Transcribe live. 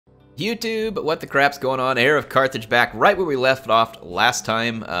YouTube, what the crap's going on? Heir of Carthage back right where we left off last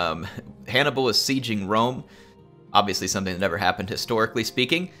time. Hannibal is sieging Rome. Obviously something that never happened historically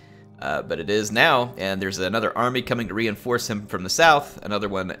speaking, but it is now, and there's another army coming to reinforce him from the south, another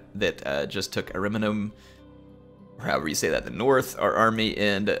one that just took Ariminum, or however you say that, the north. Our army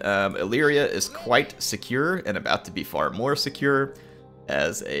in Illyria is quite secure and about to be far more secure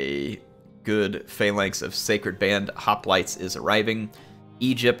as a good phalanx of Sacred Band hoplites is arriving.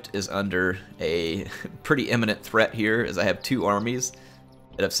 Egypt is under a pretty imminent threat here, as I have two armies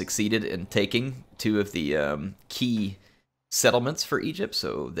that have succeeded in taking two of the key settlements for Egypt,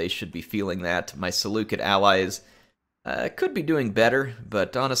 so they should be feeling that. My Seleucid allies could be doing better,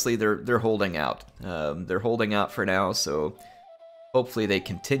 but honestly, they're holding out. They're holding out for now, so hopefully they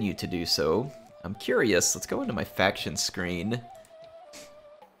continue to do so. I'm curious. Let's go into my faction screen.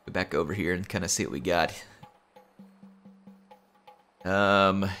 Go back over here and kind of see what we got.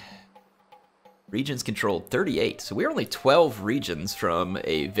 Regions controlled 38, so we're only 12 regions from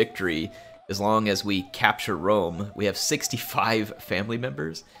a victory as long as we capture Rome. We have 65 family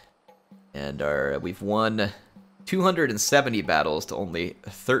members, and we've won 270 battles to only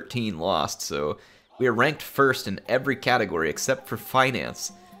 13 lost, so we are ranked first in every category except for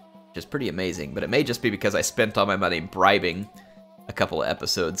finance, which is pretty amazing, but it may just be because I spent all my money bribing a couple of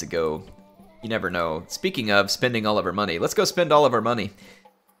episodes ago. You never know. Speaking of spending all of our money, let's go spend all of our money.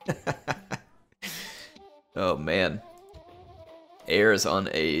 Oh man. Heir is on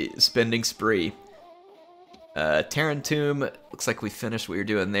a spending spree. Tarentum, looks like we finished what we were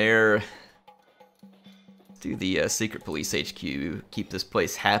doing there. Let's do the Secret Police HQ. Keep this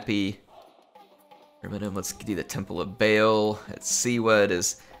place happy. Let's do the Temple of Baal. Siwa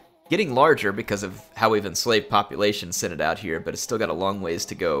is getting larger because of how we've enslaved population sent it out here, but it's still got a long ways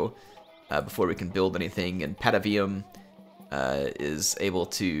to go before we can build anything. And Patavium is able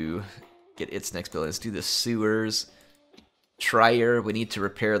to get its next building. Let's do the sewers. Trier, we need to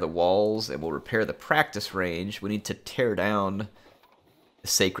repair the walls, and we'll repair the practice range. We need to tear down the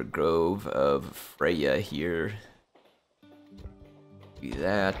Sacred Grove of Freya here. Do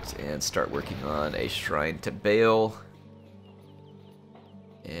that, and start working on a shrine to Baal.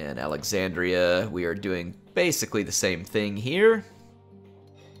 And Alexandria, we are doing basically the same thing here.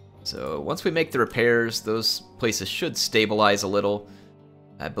 So once we make the repairs, those places should stabilize a little.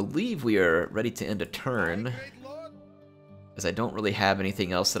 I believe we are ready to end a turn, as I don't really have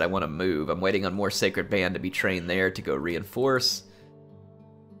anything else that I want to move. I'm waiting on more Sacred Band to be trained there to go reinforce.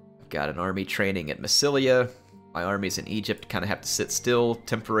 I've got an army training at Massilia. My armies in Egypt kind of have to sit still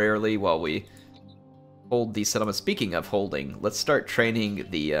temporarily while we hold these settlements. Speaking of holding, let's start training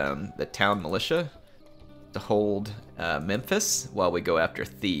the town militia to hold Memphis while we go after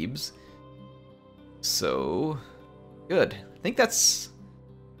Thebes. So, good. I think that's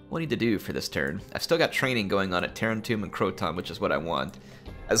what I need to do for this turn. I've still got training going on at Tarentum and Croton, which is what I want.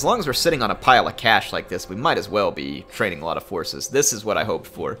 As long as we're sitting on a pile of cash like this, we might as well be training a lot of forces. This is what I hoped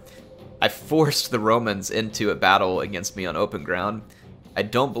for. I forced the Romans into a battle against me on open ground. I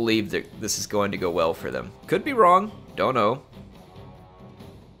don't believe that this is going to go well for them. Could be wrong. Don't know.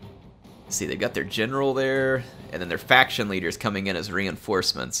 See, they've got their general there, and then their faction leaders coming in as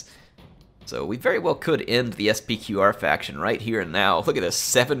reinforcements. So we very well could end the SPQR faction right here and now. Look at this,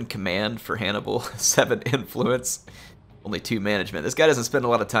 7 command for Hannibal, 7 influence, only 2 management. This guy doesn't spend a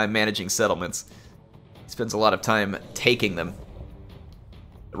lot of time managing settlements. He spends a lot of time taking them.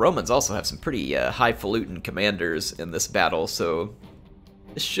 The Romans also have some pretty highfalutin commanders in this battle, so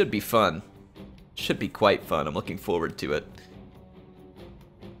this should be fun. Should be quite fun. I'm looking forward to it.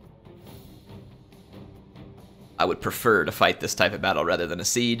 I would prefer to fight this type of battle rather than a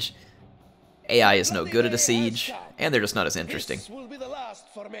siege. AI is no good at a siege, and they're just not as interesting. This will be the last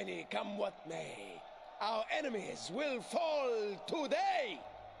for many, come what may. Our enemies will fall today.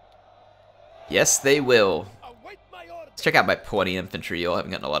 Yes, they will. Let's check out my Pawani infantry. I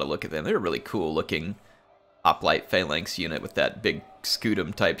haven't gotten a lot of look at them. They're a really cool looking hoplite phalanx unit with that big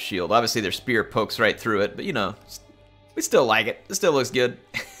scutum type shield. Obviously their spear pokes right through it, but you know, we still like it. It still looks good.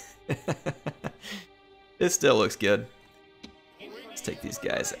 It still looks good. Let's take these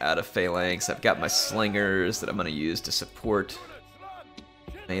guys out of phalanx. I've got my slingers that I'm going to use to support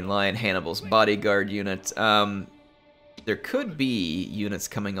mainline Hannibal's bodyguard unit. There could be units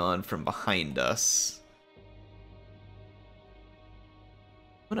coming on from behind us.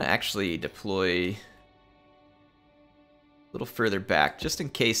 I'm going to actually deploy a little further back, just in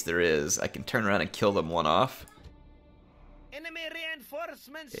case there is. I can turn around and kill them one off. Enemy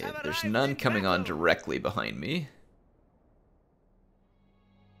reinforcements Okay, have there's arrived none in coming on battle. directly behind me.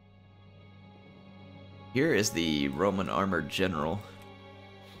 Here is the Roman armored general.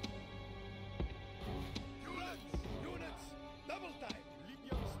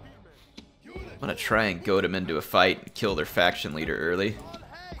 I'm gonna try and goad them into a fight and kill their faction leader early.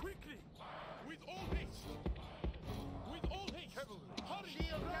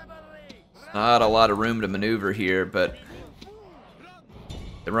 Not a lot of room to maneuver here, but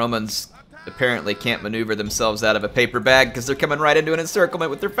the Romans apparently can't maneuver themselves out of a paper bag because they're coming right into an encirclement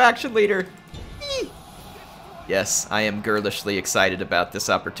with their faction leader. Yes, I am girlishly excited about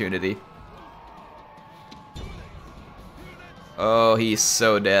this opportunity. Oh, he's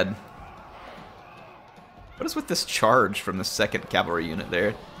so dead. What is with this charge from the 2nd Cavalry unit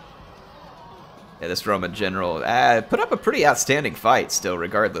there? Yeah, this Roman general put up a pretty outstanding fight still,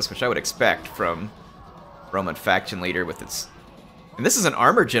 regardless, which I would expect from Roman faction leader with its... And this is an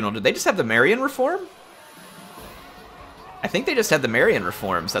armored general. Did they just have the Marian reform? I think they just had the Marian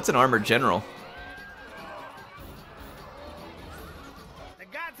reforms. That's an armored general. The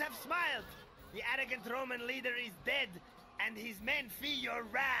gods have smiled. The arrogant Roman leader is dead, and his men feel your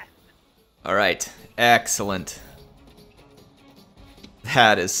wrath. All right, excellent.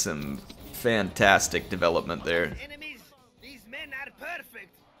 That is some fantastic development there. Enemies, these men are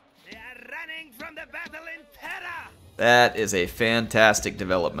perfect. They are running from the battle in terror. That is a fantastic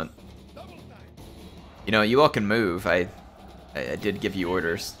development. You know, you all can move. I did give you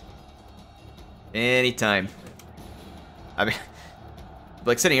orders. Anytime. I mean,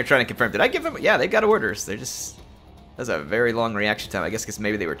 like sitting here trying to confirm. Did I give them? Yeah, they got orders. They're just... That's a very long reaction time. I guess because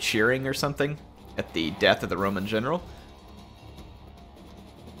maybe they were cheering or something at the death of the Roman general.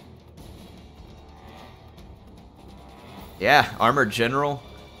 Yeah, armored general.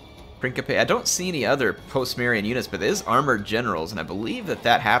 Principe. I don't see any other post-Marian units, but there is armored generals, and I believe that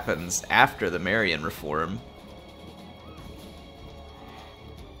that happens after the Marian reform.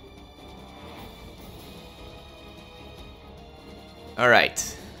 All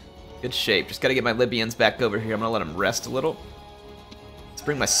right. Good shape. Just got to get my Libyans back over here. I'm going to let them rest a little. Let's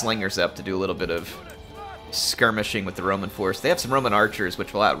bring my slingers up to do a little bit of skirmishing with the Roman force. They have some Roman archers,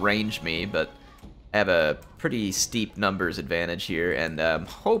 which will outrange me, but I have a pretty steep numbers advantage here, and I'm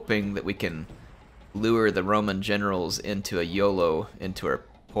hoping that we can lure the Roman generals into a YOLO into our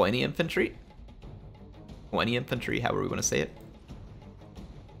pointy infantry. Pointy infantry, however we want to say it.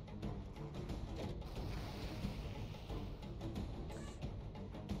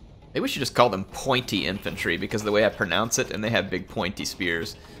 Maybe we should just call them pointy infantry because of the way I pronounce it, and they have big pointy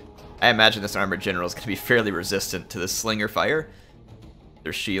spears. I imagine this armored general is going to be fairly resistant to the slinger fire.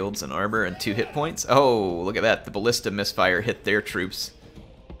 Their shields and armor and 2 hit points. Oh, look at that. The ballista misfire hit their troops.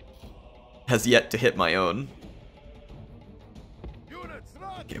 Has yet to hit my own.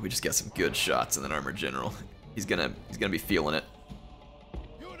 Okay, we just got some good shots in an armored general. He's gonna be feeling it.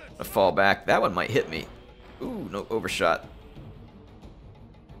 A fall back. That one might hit me. Ooh, no, overshot.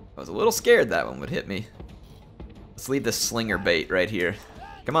 I was a little scared that one would hit me. Let's leave this slinger bait right here.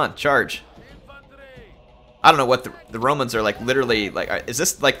 Come on, charge. I don't know what the Romans are like, literally, like, is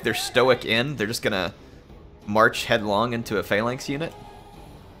this like their stoic end? They're just gonna march headlong into a phalanx unit?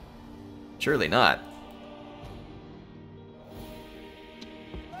 Surely not.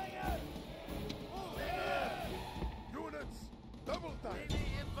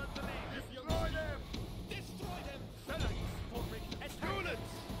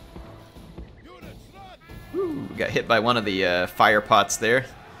 Ooh, we got hit by one of the fire pots there.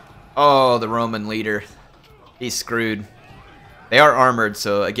 Oh, the Roman leader. He's screwed. They are armored,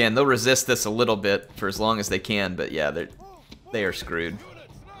 so again, they'll resist this a little bit for as long as they can, but yeah, they are screwed.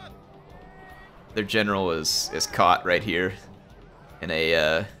 Their general is caught right here in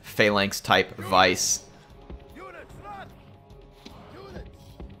a phalanx-type vice.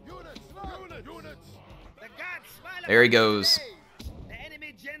 There he goes.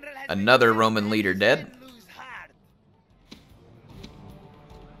 Another Roman leader dead.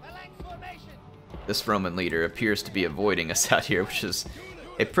 This Roman leader appears to be avoiding us out here, which is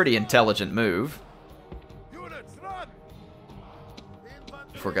a pretty intelligent move.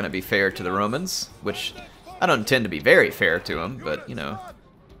 If we're going to be fair to the Romans, which I don't intend to be very fair to them, but, you know,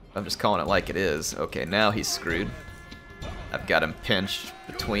 I'm just calling it like it is. Okay, now he's screwed. I've got him pinched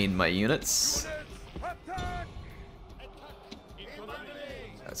between my units.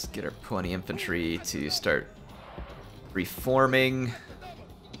 Let's get our plenty infantry to start reforming.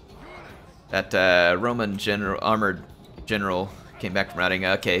 That Roman general, armored general came back from routing.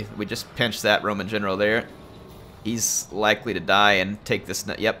 Okay, we just pinched that Roman general there. He's likely to die and take this,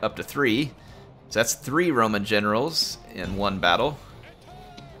 yep, up to 3. So that's 3 Roman generals in one battle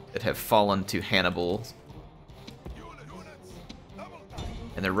that have fallen to Hannibal.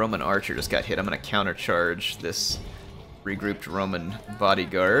 And the Roman archer just got hit. I'm going to countercharge this regrouped Roman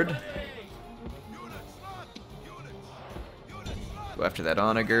bodyguard. Go after that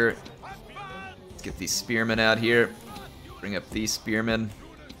onager. Get these spearmen out here. Bring up these spearmen.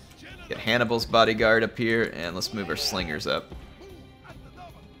 Get Hannibal's bodyguard up here, and let's move our slingers up.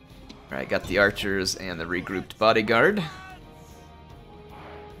 Alright, got the archers and the regrouped bodyguard.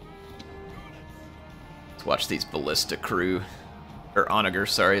 Let's watch these ballista crew. Or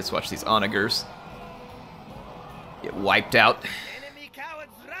onagers, sorry. Let's watch these onagers get wiped out. Enemy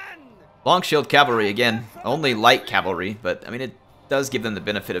cowards, run! Long shield cavalry, again. Only light cavalry, but I mean, it does give them the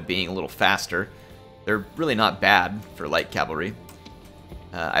benefit of being a little faster. They're really not bad for light cavalry.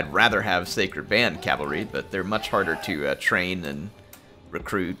 I'd rather have Sacred Band cavalry, but they're much harder to train and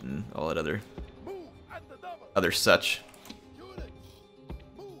recruit and all that other such.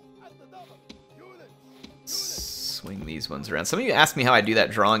 Swing these ones around. Some of you asked me how I do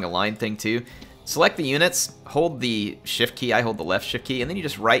that drawing a line thing too. Select the units, hold the shift key, I hold the left shift key, and then you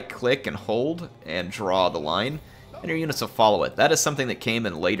just right click and hold and draw the line, and your units will follow it. That is something that came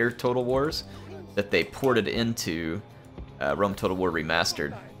in later Total Wars that they ported into Rome Total War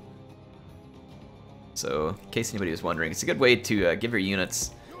Remastered. So, in case anybody was wondering, it's a good way to give your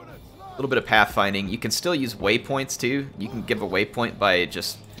units a little bit of pathfinding. You can still use waypoints too. You can give a waypoint by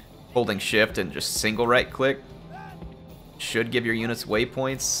just holding shift and just single right click. Should give your units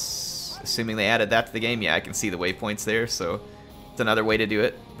waypoints, assuming they added that to the game. Yeah, I can see the waypoints there, so it's another way to do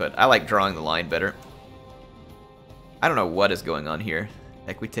it, but I like drawing the line better. I don't know what is going on here.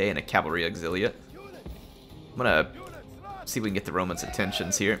 Equite and a cavalry auxilia. I'm gonna see if we can get the Romans'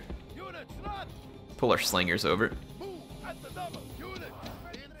 attentions here. Pull our slingers over.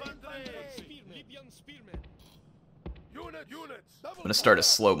 I'm gonna start a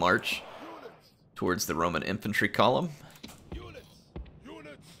slow march towards the Roman infantry column.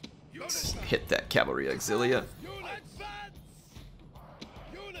 Let's hit that cavalry auxilia.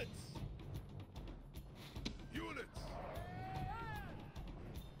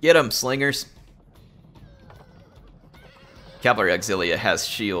 Get them, slingers. Cavalry auxilia has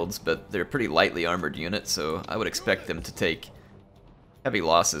shields, but they're a pretty lightly armored unit, so I would expect them to take heavy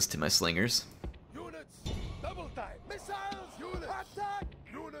losses to my slingers.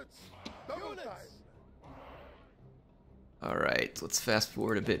 Alright, let's fast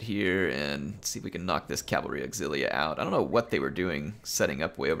forward a bit here and see if we can knock this cavalry auxilia out. I don't know what they were doing setting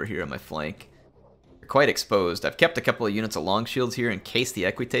up way over here on my flank. They're quite exposed. I've kept a couple of units of long shields here in case the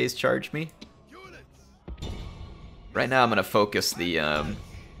Equites charge me. Right now I'm going to focus the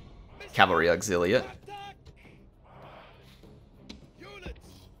cavalry auxilia.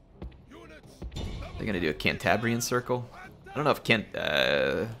 They're going to do a Cantabrian circle. I don't know if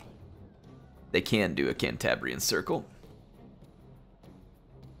they can do a Cantabrian circle.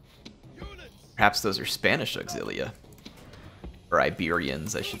 Perhaps those are Spanish auxilia. Or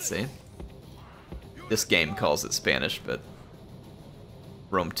Iberians, I should say. This game calls it Spanish, but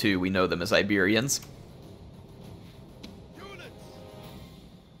Rome 2, we know them as Iberians.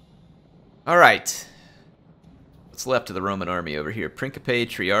 Alright. What's left of the Roman army over here? Principe,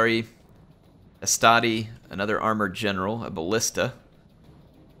 Triarii, Estati, another armored general, a ballista,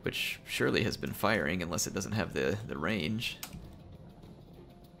 which surely has been firing unless it doesn't have the range.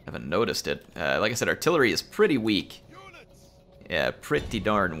 Haven't noticed it. Like I said, artillery is pretty weak. Yeah, pretty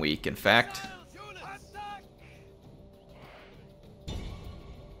darn weak, in fact.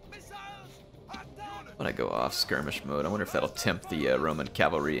 When I go off skirmish mode, I wonder if that'll tempt the Roman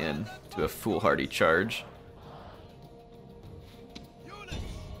cavalry in to a foolhardy charge.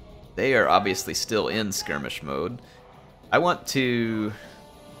 They are obviously still in skirmish mode. I want to...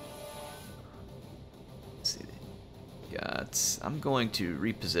 Let's see. I'm going to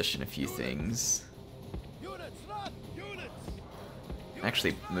reposition a few things.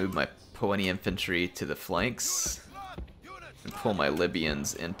 Actually move my Poeni infantry to the flanks and pull my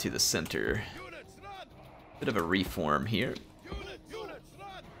Libyans into the center. Bit of a reform here.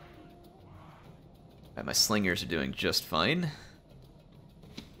 Right, my slingers are doing just fine.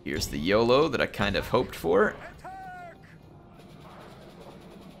 Here's the YOLO that I kind of hoped for.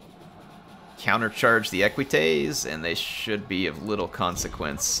 Countercharge the Equites, and they should be of little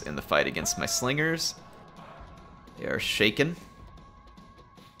consequence in the fight against my slingers. They are shaken.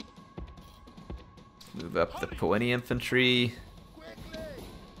 Move up the Poeni infantry.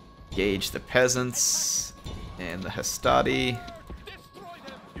 Gauge the peasants and the Hastati.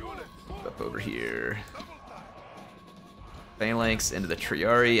 Up over here. Phalanx into the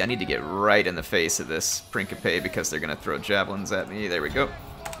Triarii. I need to get right in the face of this Principe because they're going to throw javelins at me. There we go.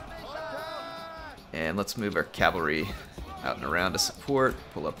 And let's move our cavalry out and around to support.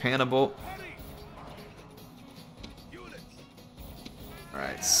 Pull up Hannibal.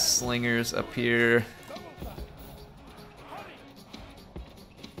 Alright, slingers up here.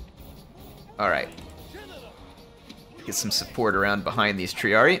 Alright. Get some support around behind these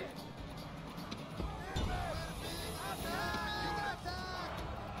Triari.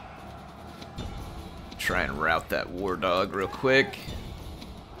 Try and rout that war dog real quick.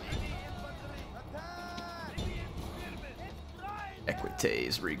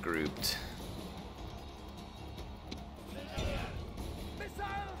 Equites regrouped.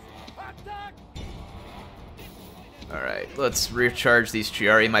 Alright, let's recharge these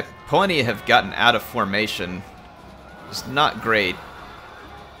Triari. My pony have gotten out of formation. It's not great.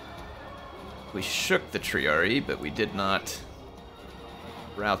 We shook the Triari, but we did not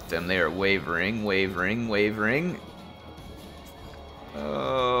rout them. They are wavering, wavering, wavering.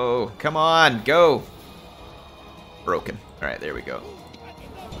 Oh, come on, go! Broken. Alright, there we go.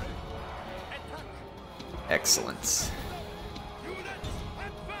 Excellent.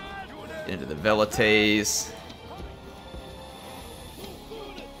 Into the Velites.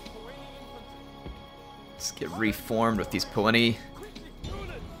 Let's get reformed with these Polini.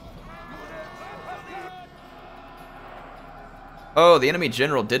 Oh, the enemy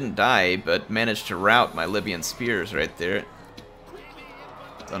general didn't die, but managed to rout my Libyan spears right there.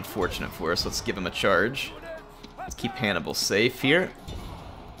 It's unfortunate for us. Let's give him a charge. Let's keep Hannibal safe here.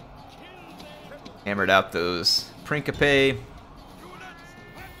 Hammered out those Principe.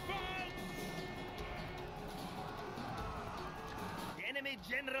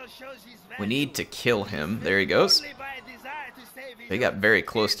 We need to kill him. There he goes. They got very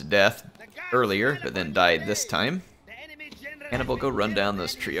close to death earlier, but then died this time. Hannibal, go run down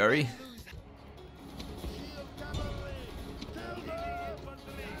those Triari.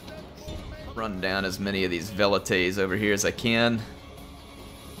 Run down as many of these Velites over here as I can.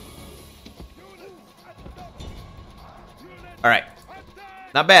 Alright.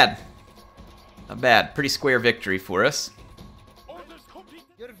 Not bad. Not bad. Pretty square victory for us.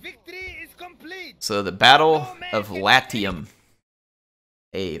 So the Battle of Latium.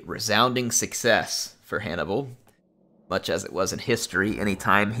 A resounding success for Hannibal. Much as it was in history,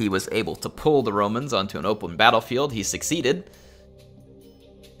 anytime he was able to pull the Romans onto an open battlefield, he succeeded.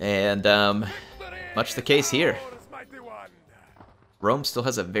 And much the case here. Rome still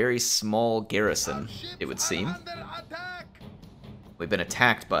has a very small garrison, it would seem. We've been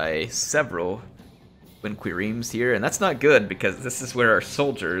attacked by several Quinquiremes here, and that's not good because this is where our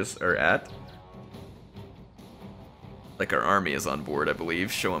soldiers are at. Like our army is on board, I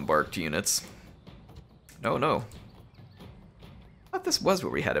believe. Show embarked units. No, no. I thought this was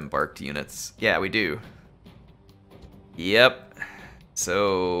where we had embarked units. Yeah, we do. Yep.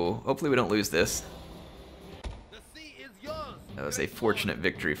 So, hopefully we don't lose this. That was a fortunate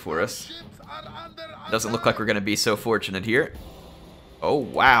victory for us. Doesn't look like we're going to be so fortunate here. Oh,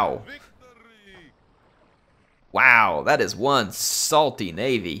 wow. Wow, that is one salty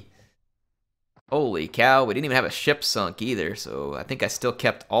navy. Holy cow, we didn't even have a ship sunk either, so I think I still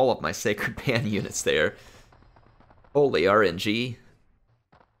kept all of my Sacred Band units there. Holy RNG.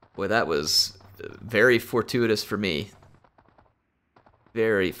 Boy, that was very fortuitous for me.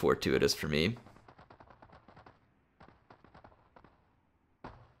 Very fortuitous for me.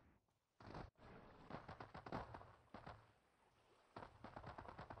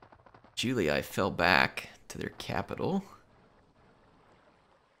 Julii fell back to their capital.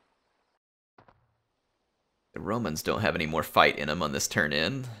 The Romans don't have any more fight in them on this turn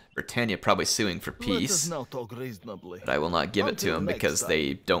in. Britannia probably suing for peace. But I will not give it to them because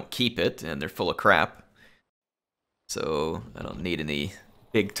they don't keep it and they're full of crap. So I don't need any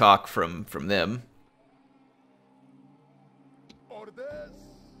big talk from them.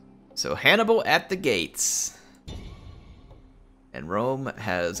 So Hannibal at the gates. And Rome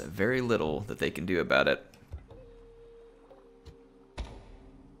has very little that they can do about it.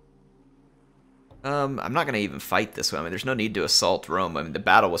 I'm not going to even fight this one. I mean, there's no need to assault Rome. I mean, the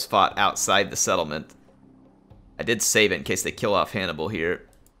battle was fought outside the settlement. I did save it in case they kill off Hannibal here.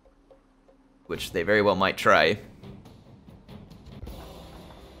 Which they very well might try.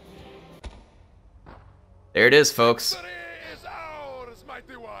 There it is, folks.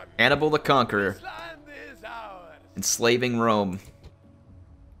 Hannibal the Conqueror. Enslaving Rome.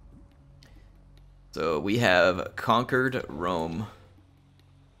 So we have conquered Rome.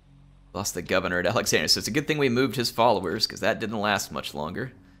 Lost the governor at Alexandria. So it's a good thing we moved his followers, because that didn't last much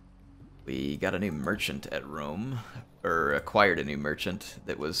longer. We got a new merchant at Rome. Or acquired a new merchant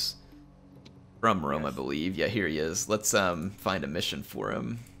that was from Rome, I believe. Yeah, here he is. Let's find a mission for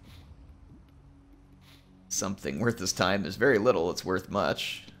him. Something worth his time. There's very little. It's worth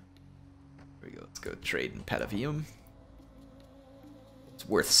much. Here we go. Let's go trade in Patavium. It's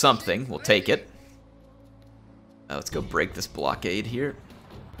worth something. We'll take it. Let's go break this blockade here.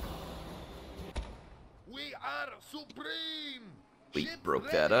 We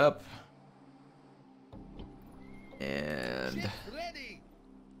broke that up. And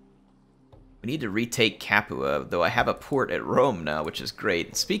we need to retake Capua, though I have a port at Rome now, which is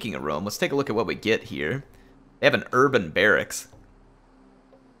great. Speaking of Rome, let's take a look at what we get here. They have an urban barracks.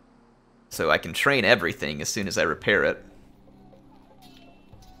 So I can train everything as soon as I repair it.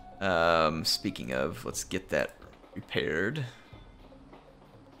 Speaking of, let's get that repaired.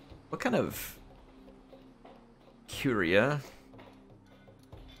 What kind of curia?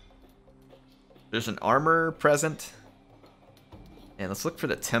 There's an armor present. And let's look for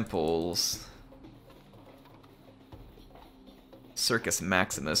the temples. Circus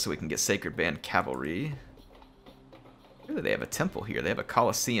Maximus, so we can get Sacred Band Cavalry. Really, they have a temple here. They have a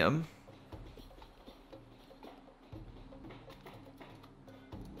Colosseum.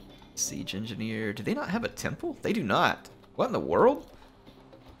 Siege Engineer. Do they not have a temple? They do not. What in the world?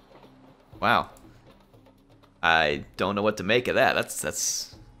 Wow. I don't know what to make of that.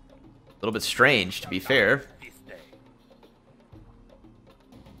 That's a little bit strange, to be fair.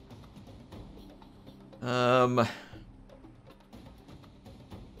 I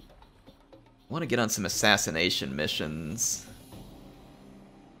want to get on some assassination missions.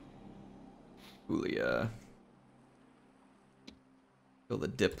 Julia. Kill the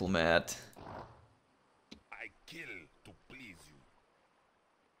diplomat. I kill to please you.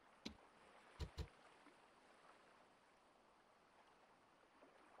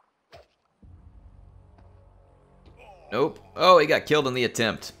 Nope. Oh, he got killed in the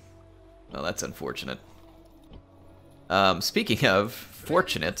attempt. Well, that's unfortunate. Speaking of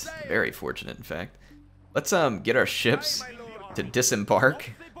fortunate, very fortunate in fact, let's get our ships to disembark,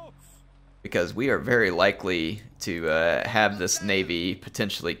 because we are very likely to have this navy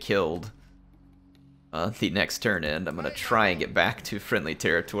potentially killed the next turn end. I'm going to try and get back to friendly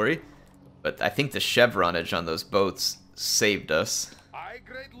territory, but I think the chevronage on those boats saved us.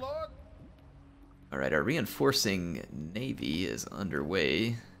 Alright, our reinforcing navy is underway.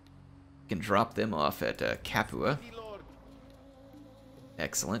 We can drop them off at Capua.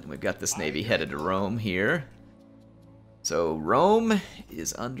 Excellent. We've got this navy headed to Rome here. So Rome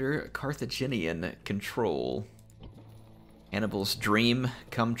is under Carthaginian control. Hannibal's dream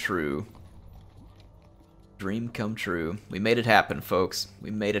come true. Dream come true. We made it happen, folks.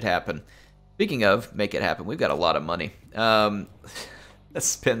 We made it happen. Speaking of make it happen, we've got a lot of money. Let's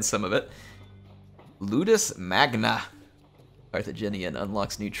spend some of it. Ludus Magna. Carthaginian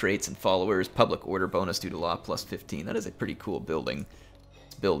unlocks new traits and followers. Public order bonus due to law plus 15. That is a pretty cool building.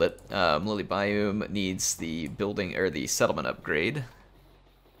 Let's build it. Lily Biome needs the building or the settlement upgrade.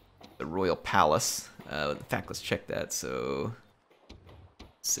 The Royal Palace. In fact, let's check that. So,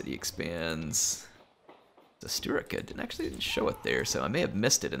 city expands. Asturica didn't show it there, so I may have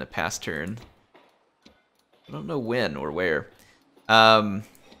missed it in a past turn. I don't know when or where.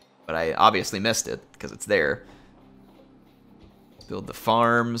 But I obviously missed it, because it's there. Build the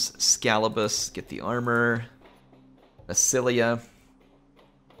farms, Scalibus, get the armor, Massilia.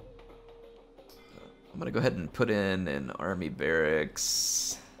 I'm going to go ahead and put in an army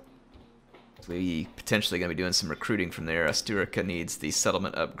barracks. We potentially going to be doing some recruiting from there. Asturica needs the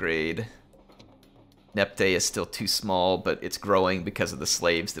settlement upgrade. Nepte is still too small, but it's growing because of the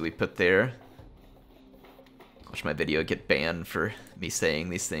slaves that we put there. Watch my video get banned for me saying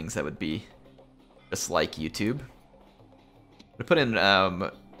these things. That would be just like YouTube. I'm gonna put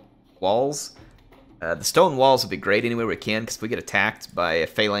in walls. The stone walls would be great anywhere we can, because if we get attacked by a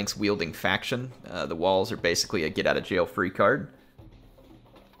phalanx wielding faction, the walls are basically a get out of jail free card.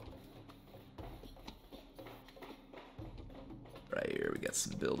 Right here we got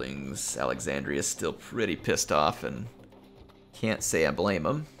some buildings. Alexandria's still pretty pissed off, and can't say I blame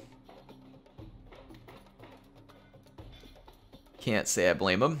them. Can't say I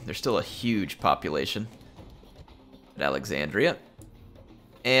blame them. There's still a huge population at Alexandria.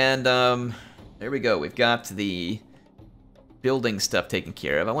 And there we go. We've got the building stuff taken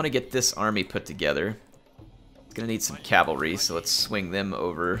care of. I want to get this army put together. It's going to need some cavalry, so let's swing them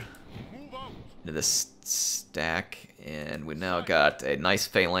over into this stack. And we now got a nice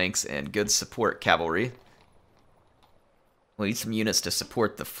phalanx and good support cavalry. We'll need some units to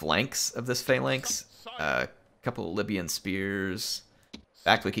support the flanks of this phalanx. Couple of Libyan spears. In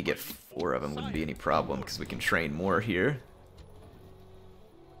fact, we could get 4 of them, wouldn't be any problem, because we can train more here.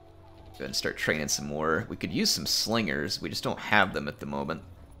 Go ahead and start training some more. We could use some slingers, we just don't have them at the moment.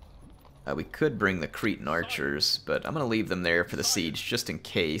 We could bring the Cretan archers, but I'm going to leave them there for the siege, just in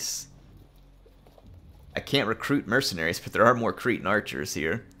case. I can't recruit mercenaries, but there are more Cretan archers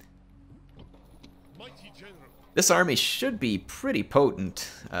here. This army should be pretty potent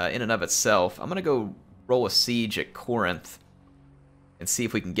in and of itself. I'm going to go roll a siege at Corinth and see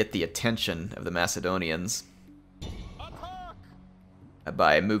if we can get the attention of the Macedonians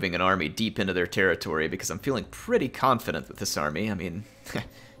by moving an army deep into their territory, because I'm feeling pretty confident with this army. I mean,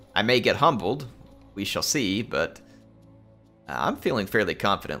 I may get humbled, we shall see, but I'm feeling fairly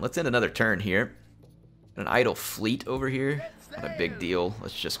confident. Let's end another turn here. An idle fleet over here, not a big deal.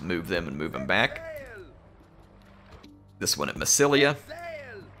 Let's just move them and move them back. This one at Massilia.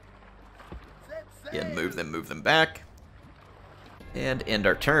 Again, move them back. And end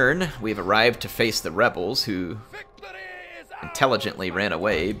our turn. We've arrived to face the rebels, who intelligently ran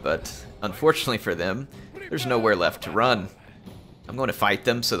away, but unfortunately for them, there's nowhere left to run. I'm going to fight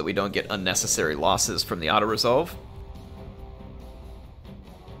them so that we don't get unnecessary losses from the auto-resolve.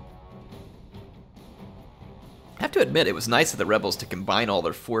 I have to admit, it was nice of the rebels to combine all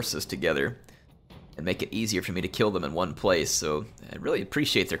their forces together and make it easier for me to kill them in one place, so I really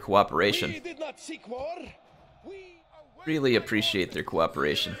appreciate their cooperation. We did not seek war. Really appreciate their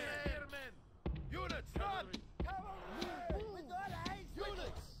cooperation.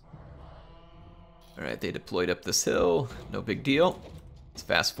 Alright, they deployed up this hill. No big deal. Let's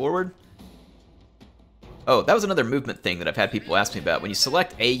fast forward. Oh, that was another movement thing that I've had people ask me about. When you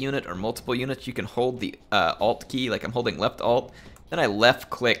select a unit or multiple units, you can hold the Alt key, like I'm holding left Alt, then I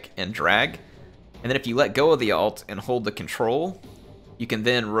left click and drag. And then if you let go of the Alt and hold the Control, you can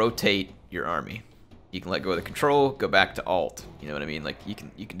then rotate your army. You can let go of the Control, go back to Alt. You know what I mean? Like you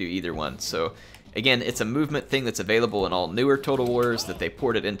can do either one. So again, it's a movement thing that's available in all newer Total Wars that they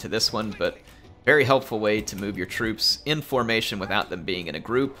ported into this one, but very helpful way to move your troops in formation without them being in a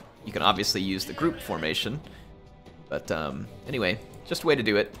group. You can obviously use the group formation, but anyway, just a way to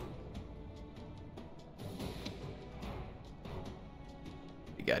do it.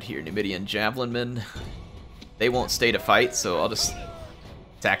 We got here Numidian Javelin Men. They won't stay to fight, so I'll just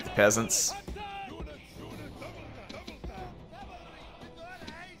attack the peasants.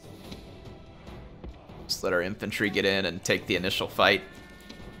 Just let our infantry get in and take the initial fight.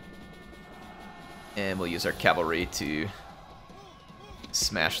 And we'll use our cavalry to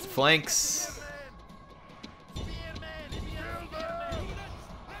smash the flanks.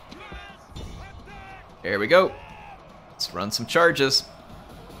 There we go. Let's run some charges.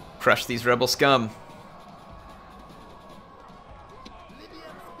 Crush these rebel scum.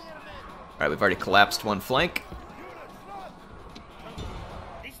 Alright, we've already collapsed one flank.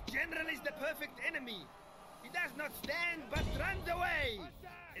 This general is the perfect enemy. He does not stand but runs away.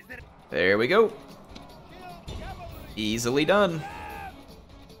 There we go. Easily done.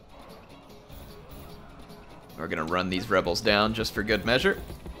 We're gonna run these rebels down just for good measure.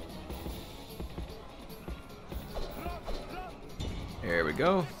 There we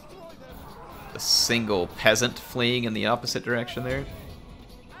go. A single peasant fleeing in the opposite direction there.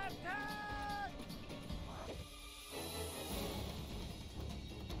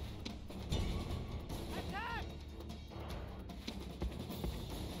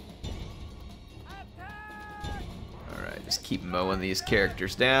 Alright, just keep mowing these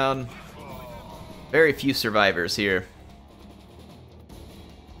characters down. Very few survivors here.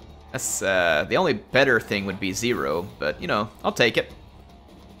 That's the only better thing would be 0, but you know, I'll take it.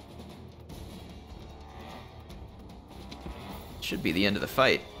 Should be the end of the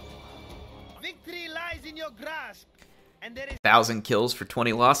fight. Victory lies in your grasp, and there is 1,000 kills for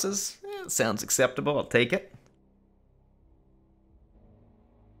 20 losses. Sounds acceptable. I'll take it.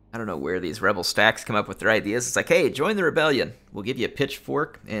 I don't know where these rebel stacks come up with their ideas. It's like, hey, join the rebellion. We'll give you a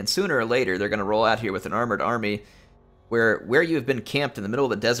pitchfork, and sooner or later they're going to roll out here with an armored army where you have been camped in the middle of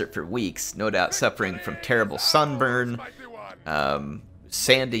the desert for weeks, no doubt suffering from terrible sunburn,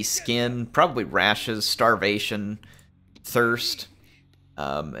 sandy skin, probably rashes, starvation, thirst.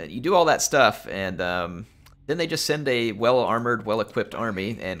 You do all that stuff, and then they just send a well-armored, well-equipped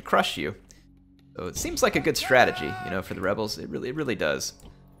army and crush you. So it seems like a good strategy, you know, for the rebels. It really does.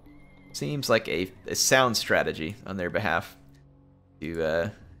 Seems like a sound strategy on their behalf to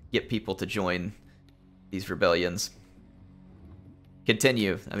get people to join these rebellions.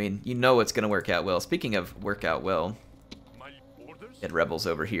 Continue. I mean, you know it's going to work out well. Speaking of work out well, get rebels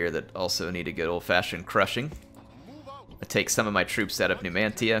over here that also need a good old-fashioned crushing. I take some of my troops out of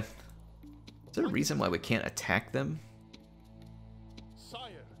Numantia. Is there a reason why we can't attack them?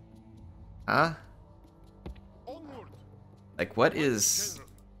 Huh? Like, what is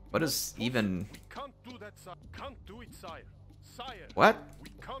even... What?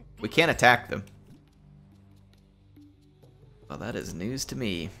 We can't attack them. Well, that is news to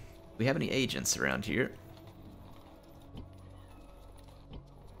me. Do we have any agents around here?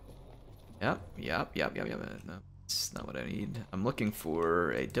 Yep. No, that's not what I need. I'm looking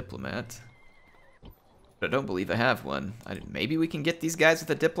for a diplomat. But I don't believe I have one. Maybe we can get these guys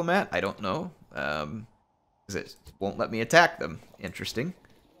with a diplomat? I don't know. Because it won't let me attack them. Interesting.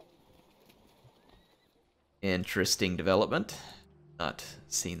 Interesting development. Not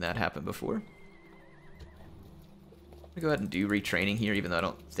seen that happen before. I'm gonna go ahead and do retraining here, even though I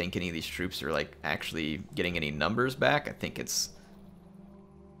don't think any of these troops are like actually getting any numbers back. I think it's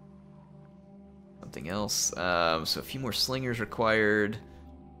something else. So a few more slingers required.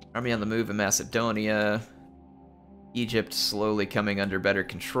 Army on the move in Macedonia. Egypt slowly coming under better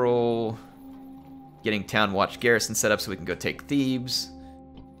control. Getting town watch garrison set up so we can go take Thebes.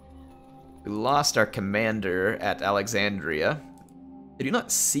 We lost our commander at Alexandria. I do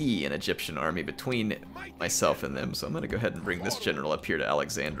not see an Egyptian army between myself and them, so I'm going to go ahead and bring this general up here to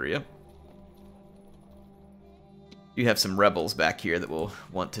Alexandria. You have some rebels back here that we'll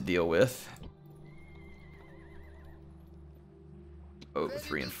want to deal with. Oh,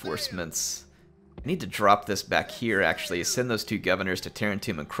 with reinforcements. I need to drop this back here, actually. Send those two governors to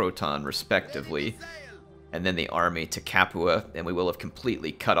Tarentum and Croton, respectively. And then the army to Capua, and we will have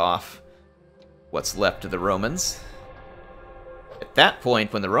completely cut off what's left of the Romans. At that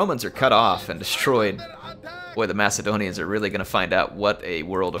point, when the Romans are cut off and destroyed, boy, the Macedonians are really going to find out what a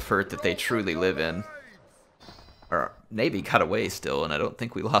world of hurt that they truly live in. Our navy got away still, and I don't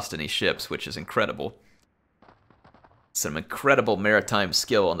think we lost any ships, which is incredible. Some incredible maritime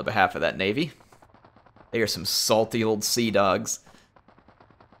skill on the behalf of that navy. They are some salty old sea dogs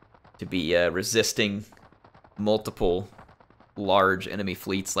to be resisting multiple large enemy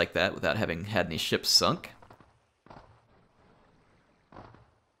fleets like that without having had any ships sunk. I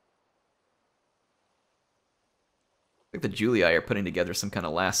think the Julii are putting together some kind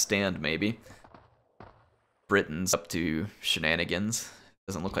of last stand, maybe. Britain's up to shenanigans.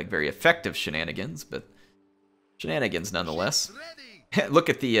 Doesn't look like very effective shenanigans, but shenanigans nonetheless. Look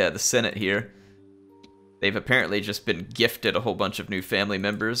at the Senate here. They've apparently just been gifted a whole bunch of new family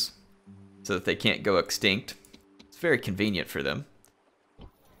members so that they can't go extinct. It's very convenient for them.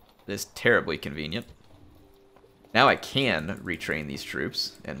 It is terribly convenient. Now I can retrain these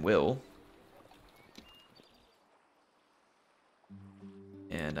troops, and will.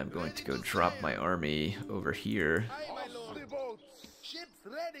 And I'm going to go drop my army over here.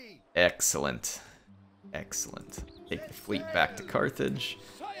 Excellent. Excellent. Take the fleet back to Carthage.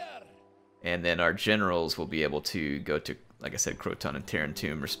 And then our generals will be able to go to, like I said, Croton and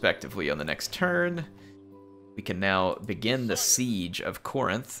Tarentum, respectively, on the next turn. We can now begin the siege of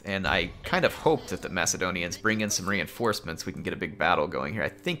Corinth, and I kind of hope that the Macedonians bring in some reinforcements. We can get a big battle going here. I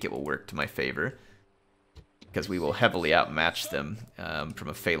think it will work to my favor, because we will heavily outmatch them from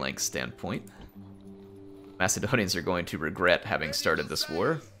a phalanx standpoint. Macedonians are going to regret having started this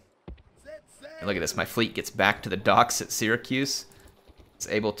war. And look at this, my fleet gets back to the docks at Syracuse. It's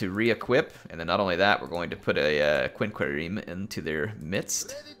able to re-equip, and then not only that, we're going to put a quinquereme into their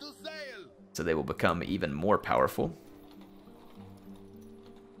midst, so they will become even more powerful.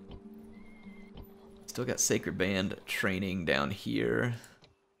 Still got Sacred Band training down here.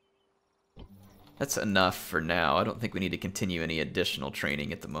 That's enough for now. I don't think we need to continue any additional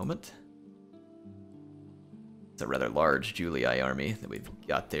training at the moment. It's a rather large Julii army that we've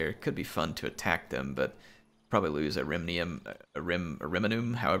got there. Could be fun to attack them, but probably lose a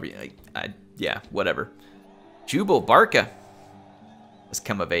Riminum, however, yeah, whatever. Jubal Barca has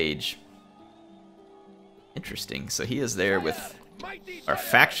come of age. Interesting. So he is there with our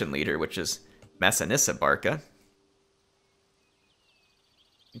faction leader, which is Massinissa Barca.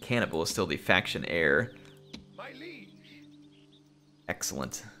 Hannibal is still the faction heir.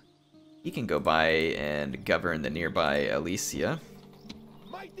 Excellent. He can go by and govern the nearby Alesia.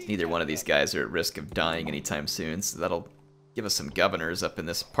 Neither one of these guys are at risk of dying anytime soon, so that'll give us some governors up in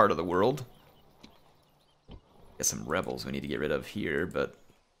this part of the world. Got some rebels we need to get rid of here, but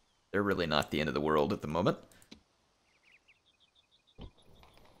they're really not the end of the world at the moment.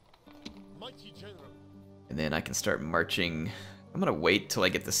 And then I can start marching. I'm going to wait till I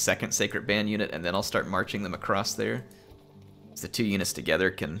get the second Sacred Band unit, and then I'll start marching them across there. So the two units together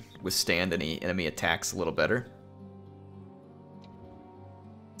can withstand any enemy attacks a little better.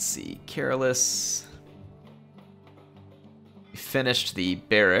 Let's see, Carolus. We finished the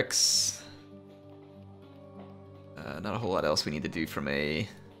barracks. Not a whole lot else we need to do from a...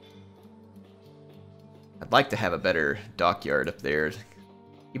 I'd like to have a better dockyard up there.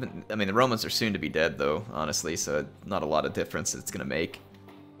 Even, I mean, the Romans are soon to be dead, though, honestly, so not a lot of difference it's gonna make.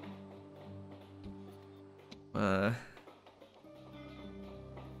 The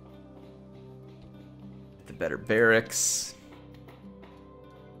better barracks.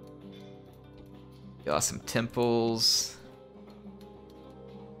 Got some temples.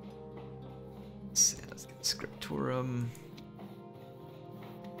 Let's see, let's get Arboretum.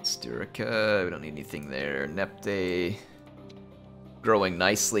 Styrica, we don't need anything there. Nepte, growing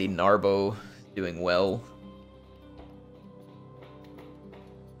nicely. Narbo, doing well.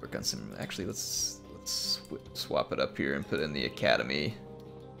 Work on some, actually let's swap it up here and put in the Academy.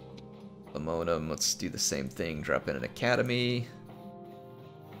 Lamonum, let's do the same thing, drop in an Academy.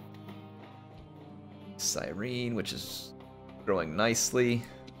 Cyrene, which is growing nicely.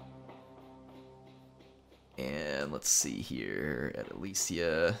 And let's see here at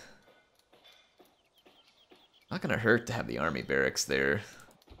Elysia. Not gonna hurt to have the army barracks there.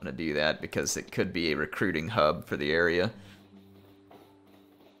 I'm gonna do that because it could be a recruiting hub for the area.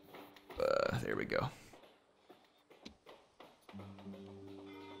 There we go.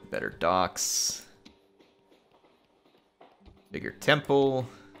 Better docks. Bigger temple.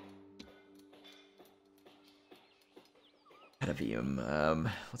 Hedavium.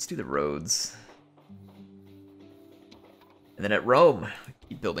 Let's do the roads. And then at Rome,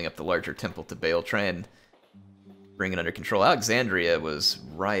 keep building up the larger temple to Baal, try and bring it under control. Alexandria was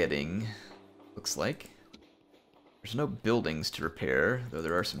rioting, looks like. There's no buildings to repair, though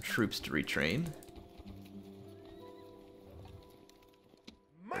there are some troops to retrain.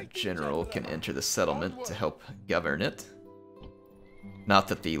 A general can enter the settlement to help govern it. Not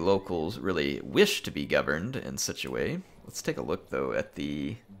that the locals really wish to be governed in such a way. Let's take a look, though, at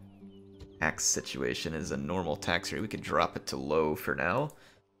the tax situation. It is a normal tax rate. We could drop it to low for now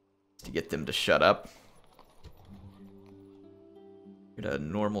to get them to shut up. Get a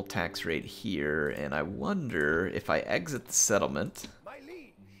normal tax rate here, and I wonder if I exit the settlement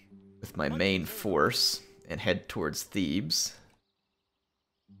with my main force and head towards Thebes.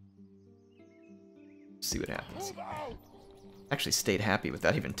 See what happens. Actually stayed happy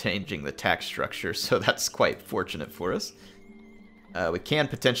without even changing the tax structure, so that's quite fortunate for us. We can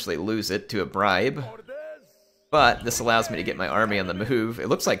potentially lose it to a bribe, but this allows me to get my army on the move. It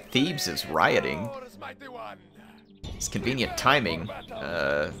looks like Thebes is rioting. It's convenient timing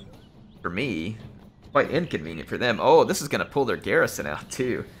for me. Quite inconvenient for them. Oh, this is going to pull their garrison out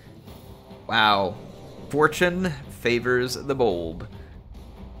too. Wow. Fortune favors the bold.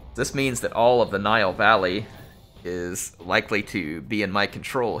 This means that all of the Nile Valley is likely to be in my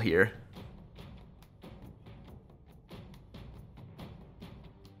control here.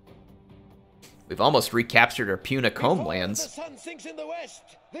 We've almost recaptured our Punic homelands. The sun sinks in the west,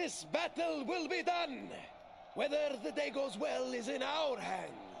 this battle will be done. Whether the day goes well is in our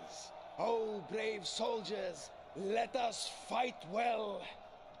hands. Oh, brave soldiers, let us fight well.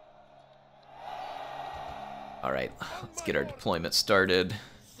 Alright, let's get our deployment started.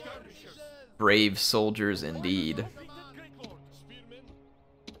 Brave soldiers indeed.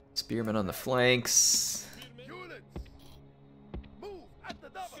 Spearmen on the flanks.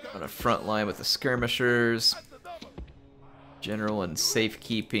 On a front line with the skirmishers. General and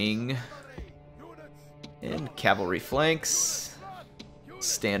safekeeping. And cavalry flanks.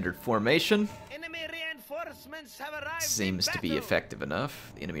 Standard formation. Seems to be effective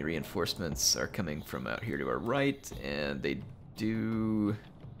enough. The enemy reinforcements are coming from out here to our right, and they do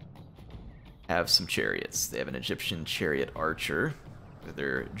have some chariots. They have an Egyptian chariot archer.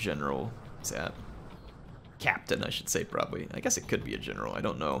 Their general is that. Captain, I should say, probably. I guess it could be a general, I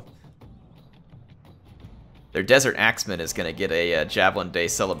don't know. Their Desert Axeman is going to get a Javelin Day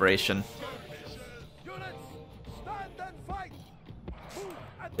celebration.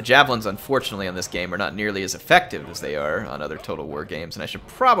 The Javelins, unfortunately, on this game are not nearly as effective as they are on other Total War games, and I should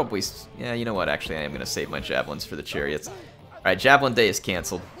probably... Yeah, you know what, actually, I am going to save my Javelins for the chariots. Alright, Javelin Day is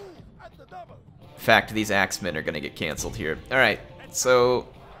cancelled. In fact, these Axemen are going to get cancelled here. Alright, so...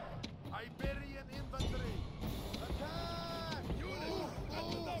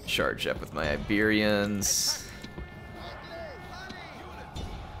 Charge up with my Iberians.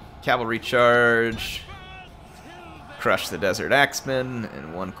 Cavalry charge. Crush the Desert Axemen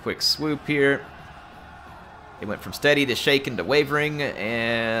in one quick swoop here. They went from steady to shaken to wavering,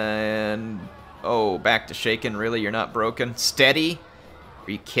 and... Oh, back to shaken. Really? You're not broken? Steady?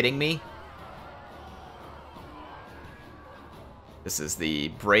 Are you kidding me? This is the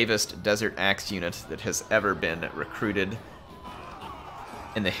bravest Desert Axe unit that has ever been recruited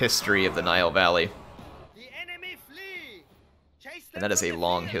in the history of the Nile Valley. And that is a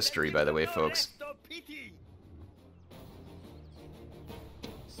long history, by the way, folks.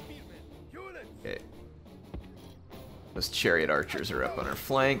 Okay. Those chariot archers are up on our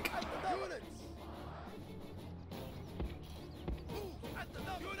flank.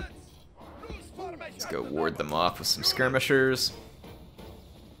 Let's go ward them off with some skirmishers.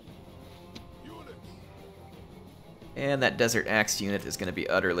 And that Desert Axe unit is going to be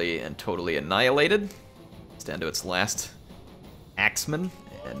utterly and totally annihilated. It's down to its last axeman,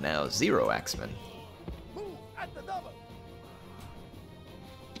 and now 0 axemen.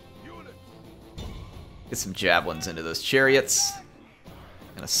 Get some javelins into those chariots.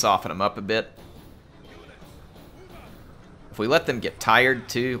 Gonna soften them up a bit. If we let them get tired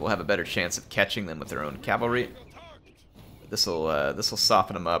too, we'll have a better chance of catching them with their own cavalry. This'll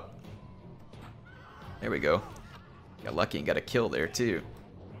soften them up. There we go. Got lucky and got a kill there too.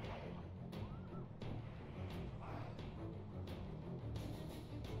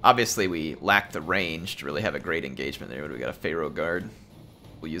 Obviously, we lack the range to really have a great engagement there. We got a Pharaoh Guard.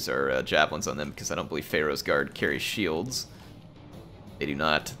 We'll use our javelins on them because I don't believe Pharaoh's Guard carries shields. They do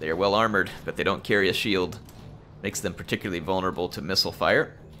not. They are well armored, but they don't carry a shield. Makes them particularly vulnerable to missile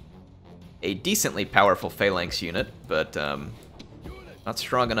fire. A decently powerful phalanx unit, but not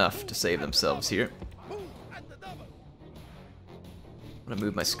strong enough to save themselves here. I'm gonna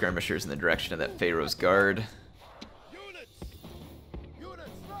move my skirmishers in the direction of that Pharaoh's Guard.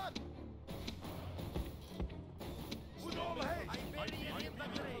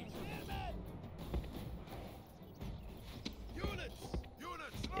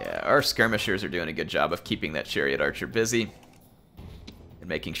 Yeah, our skirmishers are doing a good job of keeping that chariot archer busy and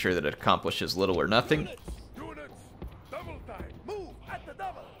making sure that it accomplishes little or nothing.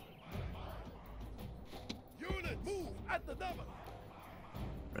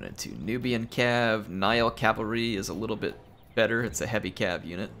 Run into Nubian Cav. Nile Cavalry is a little bit better. It's a heavy Cav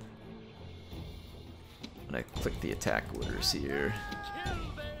unit. I'm gonna click the attack orders here.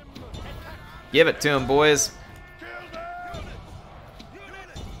 Give it to him, boys.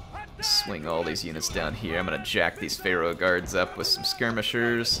 Swing all these units down here. I'm gonna jack these Pharaoh Guards up with some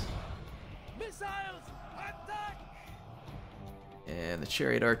skirmishers. And the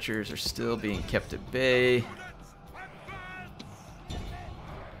chariot archers are still being kept at bay.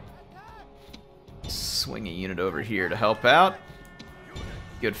 Swing a unit over here to help out.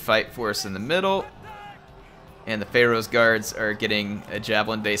 Good fight for us in the middle. And the Pharaoh's Guards are getting a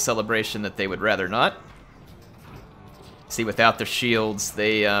Javelin Day celebration that they would rather not. See, without their shields,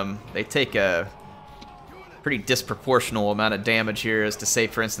 they take a pretty disproportional amount of damage here, as to say,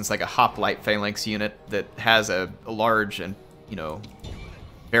 for instance, like a hoplite phalanx unit that has a large and, you know,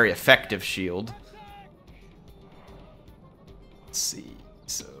 very effective shield. Let's see.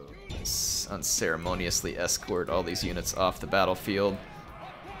 So, let's unceremoniously escort all these units off the battlefield.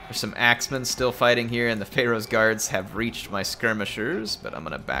 There's some axemen still fighting here, and the Pharaoh's Guards have reached my skirmishers, but I'm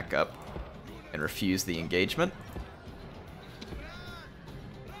going to back up and refuse the engagement.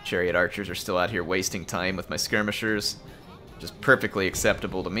 Chariot archers are still out here wasting time with my skirmishers, which is perfectly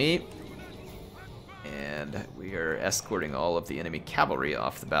acceptable to me. And we are escorting all of the enemy cavalry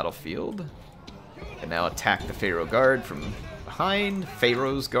off the battlefield. And now attack the Pharaoh Guard from behind.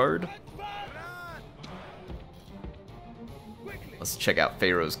 Pharaoh's Guard. Let's check out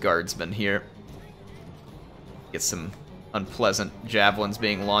Pharaoh's Guardsmen here. Get some unpleasant javelins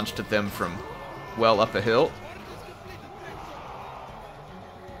being launched at them from well up a hill.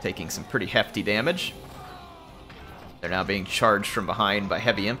 Taking some pretty hefty damage. They're now being charged from behind by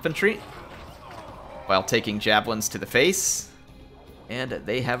heavy infantry, while taking javelins to the face, and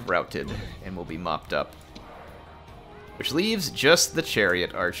they have routed and will be mopped up. Which leaves just the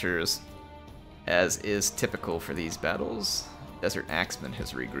chariot archers, as is typical for these battles. Desert Axeman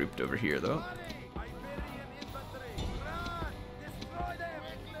has regrouped over here, though.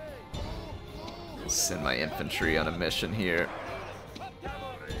 Send my infantry on a mission here.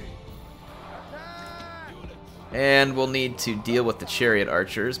 And we'll need to deal with the chariot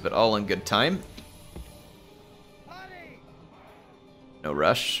archers, but all in good time. No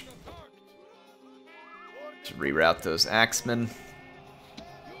rush. Should reroute those axemen.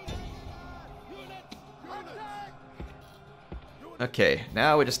 Okay,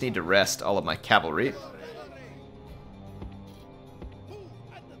 now we just need to rest all of my cavalry.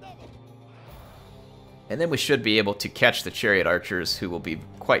 And then we should be able to catch the chariot archers, who will be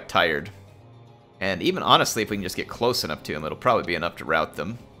quite tired. And even honestly, if we can just get close enough to them, it'll probably be enough to rout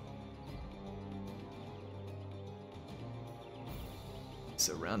them.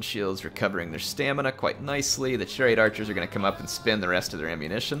 So round shields recovering their stamina quite nicely. The chariot archers are going to come up and spend the rest of their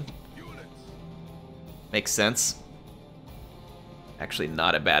ammunition. Makes sense. Actually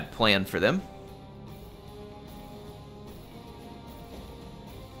not a bad plan for them.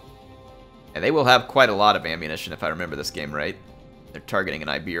 And they will have quite a lot of ammunition if I remember this game right. They're targeting an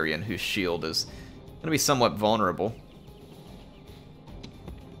Iberian whose shield is going to be somewhat vulnerable.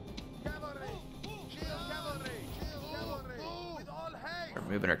 We're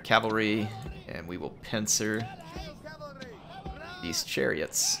moving our cavalry, and we will pincer these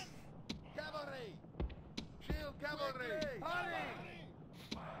chariots.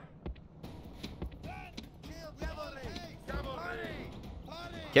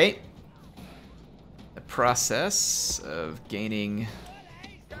 Okay. The process of gaining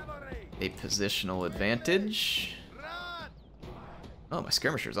a positional advantage. Oh, my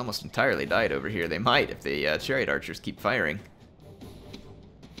skirmishers almost entirely died over here. They might if the chariot archers keep firing.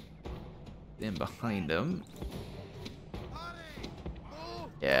 Then behind them.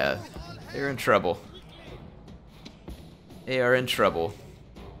 Yeah, they're in trouble. They are in trouble.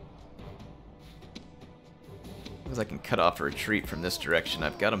 As long as I can cut off a retreat from this direction,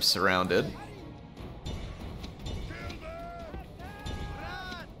 I've got them surrounded.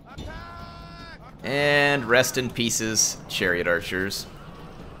 And rest in pieces, chariot archers.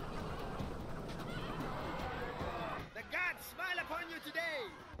 The gods smile upon you today.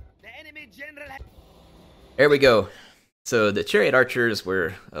 The enemy general. There we go. So the chariot archers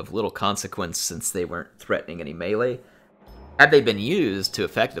were of little consequence since they weren't threatening any melee. Had they been used to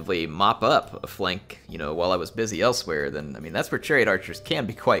effectively mop up a flank, you know, while I was busy elsewhere, then, I mean, that's where chariot archers can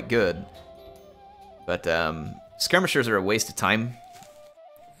be quite good. But skirmishers are a waste of time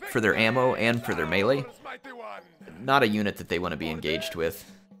for their ammo and for their melee. Not a unit that they want to be engaged with.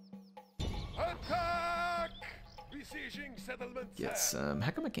 Yes,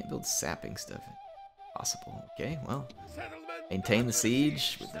 how come I can't build sapping stuff? Possible. Okay, well, maintain the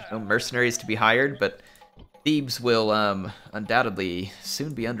siege. There's no mercenaries to be hired, but Thebes will undoubtedly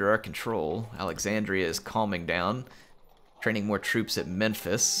soon be under our control. Alexandria is calming down, training more troops at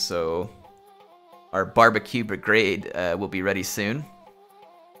Memphis, so our barbecue brigade will be ready soon.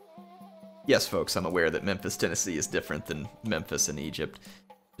 Yes, folks, I'm aware that Memphis, Tennessee is different than Memphis in Egypt.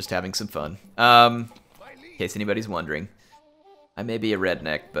 Just having some fun. In case anybody's wondering, I may be a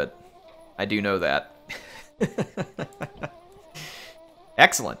redneck, but I do know that.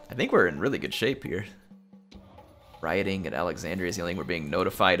 Excellent. I think we're in really good shape here. Rioting at Alexandria is the only thing we're being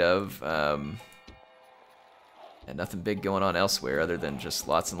notified of. And nothing big going on elsewhere other than just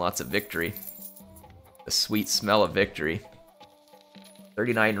lots and lots of victory. The sweet smell of victory.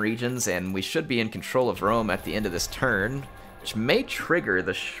 39 regions, and we should be in control of Rome at the end of this turn, which may trigger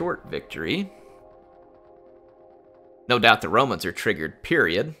the short victory. No doubt the Romans are triggered,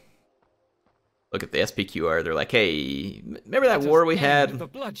 period. Look at the SPQR, they're like, hey, remember that war we had? The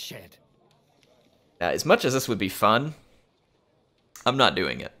bloodshed. As much as this would be fun, I'm not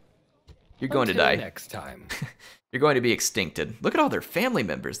doing it. You're going to die. Next time. You're going to be extincted. Look at all their family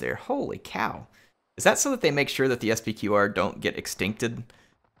members there. Holy cow. Is that so that they make sure that the SPQR don't get extincted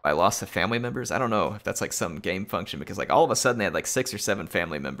by loss of family members? I don't know if that's like some game function, because like all of a sudden they had like 6 or 7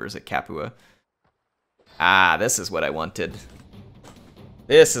 family members at Capua. Ah, this is what I wanted.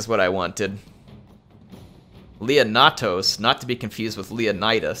 This is what I wanted. Leonatos, not to be confused with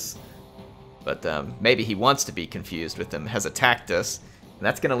Leonidas, but maybe he wants to be confused with him, has attacked us, and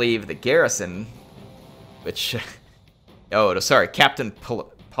that's going to leave the garrison, which... oh, no, sorry, Captain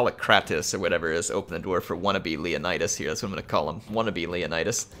Polycrates, or whatever, is open the door for wannabe Leonidas here. That's what I'm going to call him, wannabe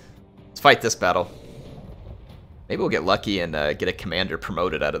Leonidas. Let's fight this battle. Maybe we'll get lucky and get a commander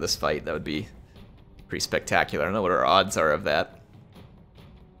promoted out of this fight. That would be pretty spectacular. I don't know what our odds are of that.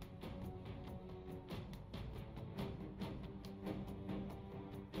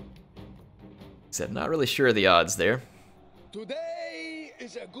 Except not really sure of the odds there. Today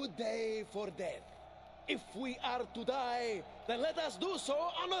is a good day for death. If we are to die, then let us do so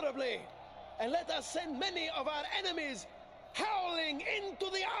honorably. And let us send many of our enemies howling into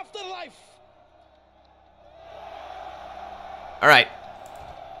the afterlife. Alright.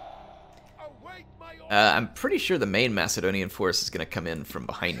 I'm pretty sure the main Macedonian force is going to come in from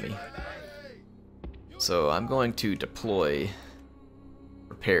behind me. So I'm going to deploy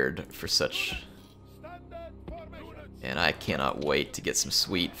prepared for such. And I cannot wait to get some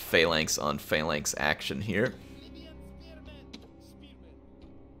sweet phalanx on phalanx action here.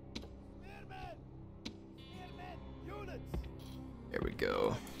 There we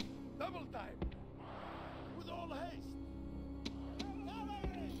go.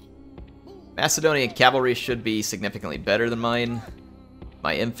 Macedonian cavalry should be significantly better than mine.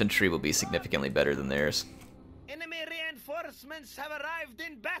 My infantry will be significantly better than theirs. Enemy reinforcements have arrived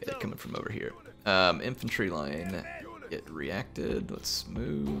in battle. Yeah, coming from over here. Infantry line, get reacted. Let's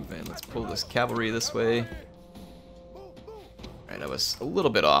move and let's pull this cavalry this way. Alright, I was a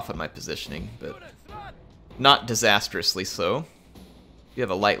little bit off on my positioning, but not disastrously so. You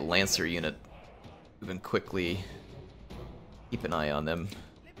have a light lancer unit moving quickly. Keep an eye on them.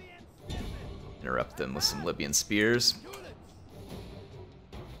 Interrupt them with some Libyan spears.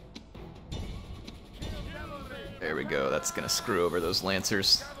 There we go. That's gonna screw over those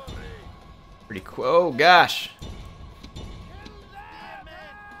lancers. Pretty cool. Oh gosh!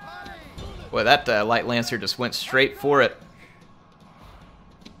 Boy, that light lancer just went straight for it.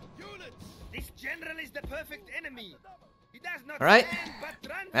 general is the perfect enemy. He does not Alright. stand, but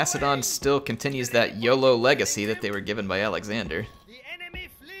run Macedon away. still continues that YOLO legacy that they were given by Alexander. The enemy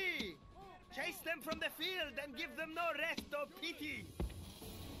flee. Chase them from the field and give them no rest or pity.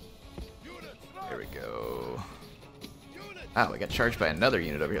 There we go. Wow, we got charged by another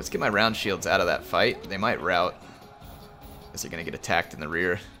unit over here. Let's get my round shields out of that fight. They might rout, because they're going to get attacked in the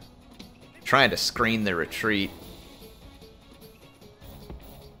rear. Trying to screen their retreat.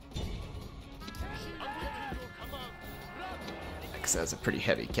 Because that's a pretty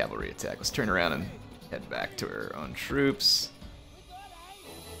heavy cavalry attack. Let's turn around and head back to our own troops.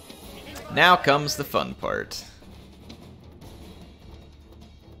 Now comes the fun part,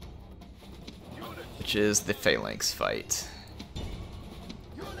 which is the phalanx fight.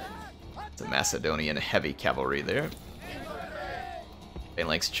 It's a Macedonian heavy cavalry there.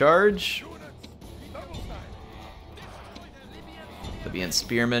 Phalanx charge. Libyan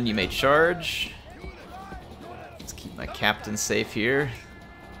spearmen, you may charge. Let's keep my captain safe here.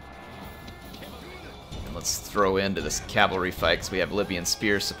 And let's throw into this cavalry fight because we have Libyan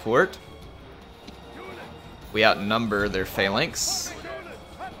spear support. We outnumber their phalanx.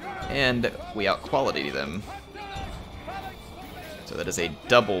 And we outquality them. So that is a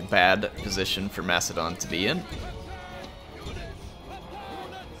double bad position for Macedon to be in.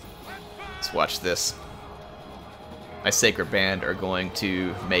 Let's watch this. My Sacred Band are going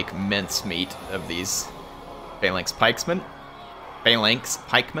to make mincemeat of these Phalanx Pikesmen. Phalanx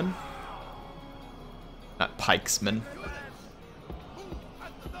Pikemen. Not Pikesmen.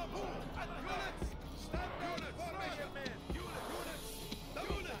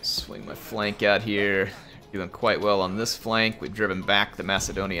 Swing my flank out here. Doing quite well on this flank. We've driven back the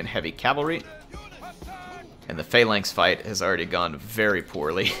Macedonian heavy cavalry. And the Phalanx fight has already gone very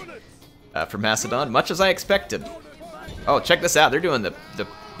poorly for Macedon, much as I expected. Oh, check this out. They're doing the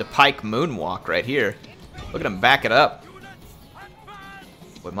pike moonwalk right here. Look at them back it up.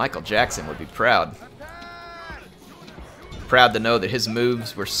 Boy, Michael Jackson would be proud. Proud to know that his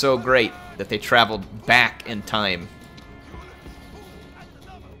moves were so great that they traveled back in time.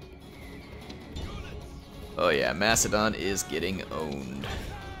 Oh yeah, Macedon is getting owned.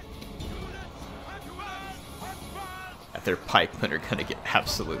 Their pikemen are gonna get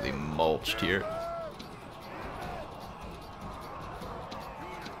absolutely mulched here.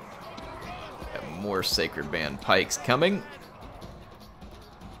 Got more Sacred Band pikes coming.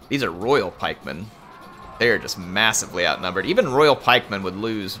 These are royal pikemen. They are just massively outnumbered. Even royal pikemen would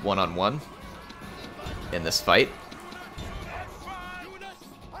lose one-on-one in this fight.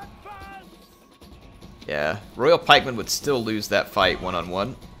 Yeah, royal pikemen would still lose that fight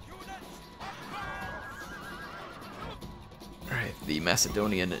one-on-one. Alright, the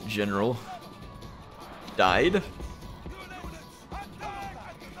Macedonian general died.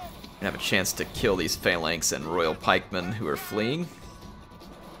 I have a chance to kill these phalanx and royal pikemen who are fleeing.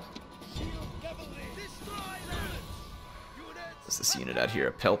 Is this unit out here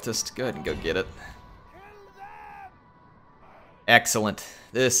a peltist? Go ahead and go get it. Excellent.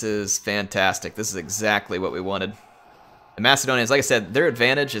 This is fantastic. This is exactly what we wanted. The Macedonians, like I said, their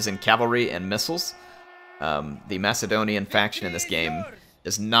advantage is in cavalry and missiles. The Macedonian faction in this game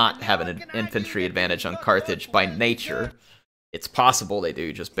does not have an infantry advantage on Carthage by nature. It's possible they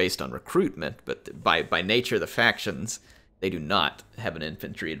do just based on recruitment, but by nature, the factions, they do not have an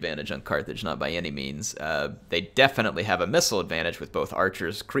infantry advantage on Carthage, not by any means. They definitely have a missile advantage with both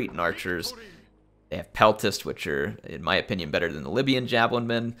archers, Cretan archers. They have peltists, which are, in my opinion, better than the Libyan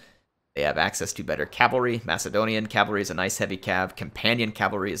javelinmen. They have access to better cavalry. Macedonian cavalry is a nice heavy cav. Companion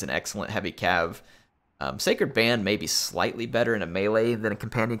cavalry is an excellent heavy cav. Sacred Band may be slightly better in a melee than a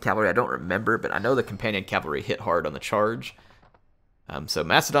companion cavalry. I don't remember, but I know the companion cavalry hit hard on the charge. So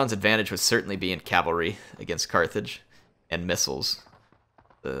Macedon's advantage would certainly be in cavalry against Carthage and missiles.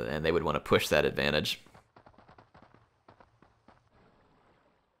 And they would want to push that advantage.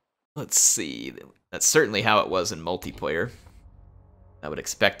 Let's see. That's certainly how it was in multiplayer. I would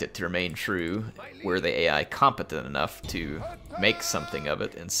expect it to remain true were the AI competent enough to make something of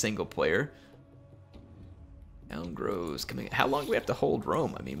it in single player. Town grows. How long do we have to hold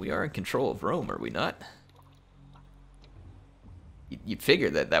Rome? I mean, we are in control of Rome, are we not? You'd figure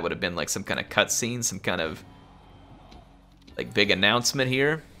that that would have been like some kind of cutscene, some kind of like big announcement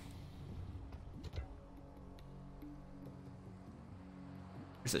here.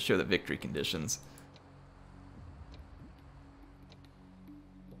 Does it show the victory conditions?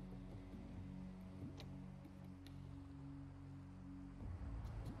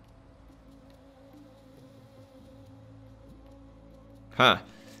 Huh.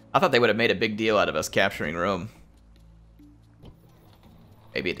 I thought they would have made a big deal out of us capturing Rome.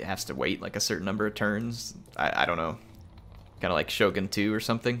 Maybe it has to wait like a certain number of turns. I don't know. Kind of like Shogun 2 or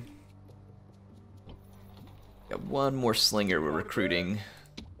something. Got one more slinger we're recruiting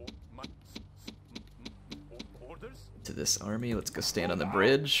to this army. Let's go stand on the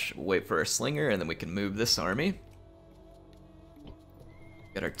bridge. We'll wait for our slinger, and then we can move this army.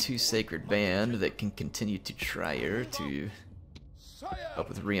 Got our 2 Sacred Band that can continue to Trier to help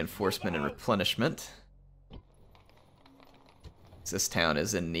with reinforcement and replenishment. This town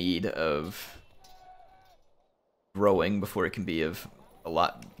is in need of growing before it can be of a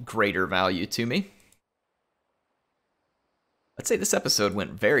lot greater value to me. I'd say this episode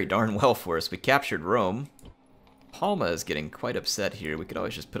went very darn well for us. We captured Rome. Palma is getting quite upset here. We could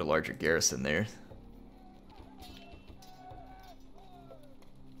always just put a larger garrison there.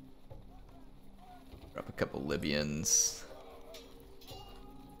 Drop a couple Libyans.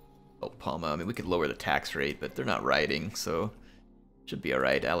 Oh, Palma. I mean, we could lower the tax rate, but they're not rioting, so should be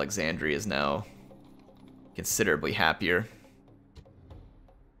alright. Alexandria is now considerably happier.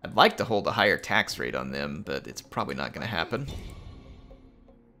 I'd like to hold a higher tax rate on them, but it's probably not going to happen.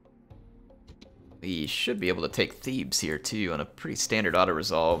 We should be able to take Thebes here, too, on a pretty standard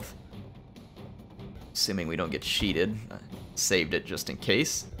auto-resolve. Assuming we don't get cheated. I saved it just in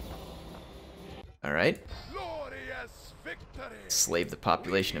case. Alright. Slave the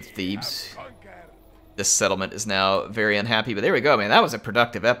population of Thebes. This settlement is now very unhappy, but there we go, man. That was a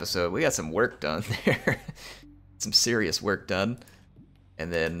productive episode. We got some work done there. Some serious work done.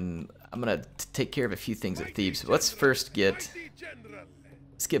 And then I'm gonna take care of a few things at Thebes. But let's first get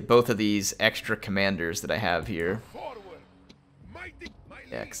both of these extra commanders that I have here.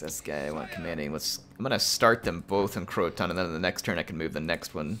 Yeah, because that's the guy I want commanding. I'm gonna start them both in Croton, and then on the next turn I can move the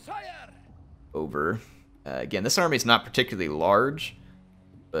next one over. Again, this army is not particularly large,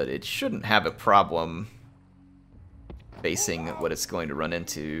 but it shouldn't have a problem facing what it's going to run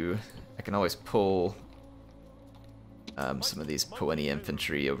into. I can always pull some of these Poeni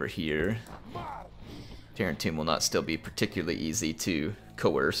infantry over here. Tarentum will not still be particularly easy to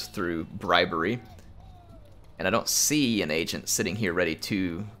coerce through bribery. And I don't see an agent sitting here ready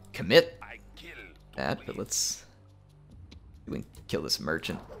to commit that, but let's see if we can kill this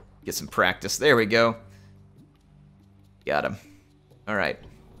merchant. Get some practice. There we go. Got him. Alright.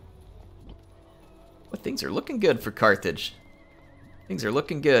 Well, things are looking good for Carthage. Things are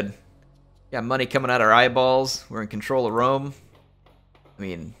looking good. Got money coming out our eyeballs. We're in control of Rome. I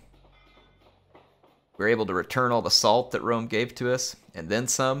mean, we're able to return all the salt that Rome gave to us, and then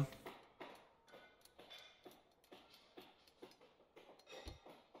some.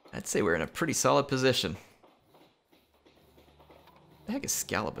 I'd say we're in a pretty solid position. What the heck is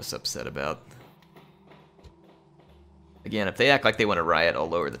Scalabus upset about? Again, if they act like they want to riot, I'll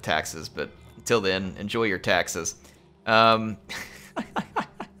lower the taxes, but until then, enjoy your taxes. Boy,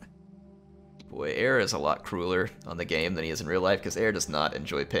 Air is a lot crueler on the game than he is in real life, because Air does not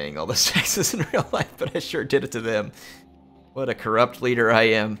enjoy paying all those taxes in real life, but I sure did it to them. What a corrupt leader I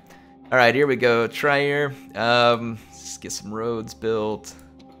am. Alright, here we go. Trier. Let's get some roads built.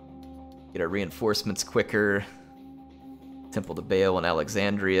 Get our reinforcements quicker. Temple to Baal in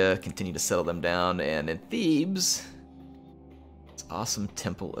Alexandria. Continue to settle them down. And in Thebes, it's awesome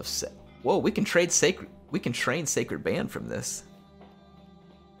Temple of Set. Whoa, we can trade sacred. We can train Sacred Band from this.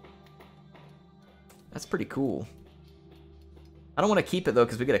 That's pretty cool. I don't want to keep it though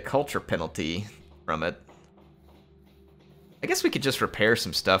because we get a culture penalty from it. I guess we could just repair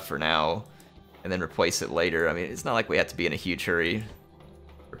some stuff for now and then replace it later. I mean, it's not like we have to be in a huge hurry.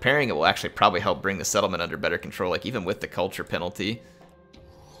 Repairing it will actually probably help bring the settlement under better control, like even with the culture penalty.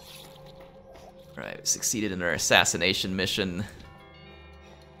 Alright, we succeeded in our assassination mission.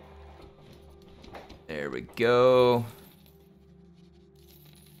 There we go.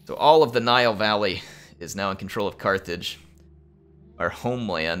 So all of the Nile Valley is now in control of Carthage. Our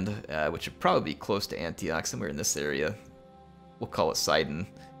homeland, which would probably be close to Antioch, somewhere in this area. We'll call it Sidon.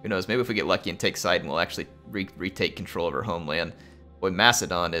 Who knows, maybe if we get lucky and take Sidon, we'll actually retake control of our homeland. Boy,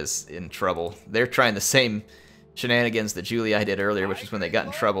 Macedon is in trouble. They're trying the same shenanigans that Julii did earlier, which is when they got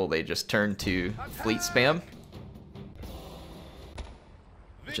in trouble, they just turned to fleet spam.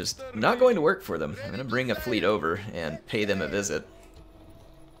 Which is not going to work for them. I'm going to bring a fleet over and pay them a visit.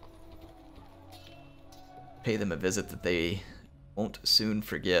 Pay them a visit that they won't soon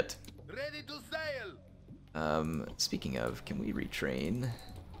forget. Speaking of, can we retrain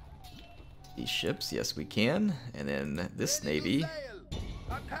these ships? Yes, we can. And then this navy.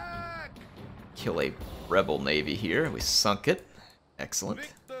 Kill a rebel navy here. We sunk it.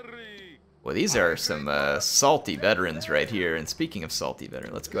 Excellent. Well, these are some salty veterans right here. And speaking of salty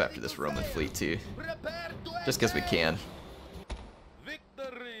veterans, let's go after this Roman fleet too. Just because we can.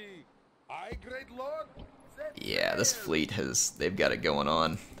 Yeah, this fleet they've got it going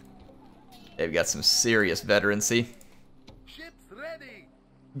on. They've got some serious veterancy.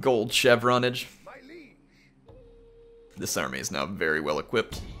 Gold chevronage. This army is now very well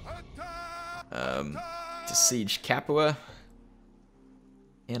equipped. To siege Capua.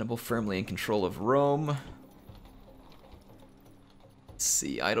 Hannibal firmly in control of Rome. Let's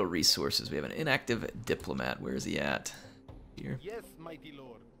see, idle resources. We have an inactive diplomat. Where is he at? Here. Yes, mighty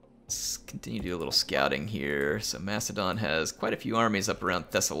lord. Let's continue to do a little scouting here. So Macedon has quite a few armies up around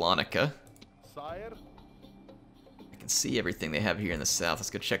Thessalonica. Sire. I can see everything they have here in the south. Let's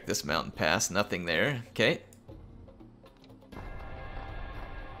go check this mountain pass. Nothing there. Okay.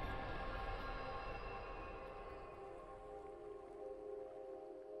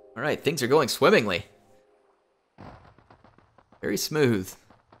 Alright, things are going swimmingly. Very smooth.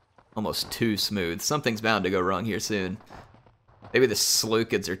 Almost too smooth. Something's bound to go wrong here soon. Maybe the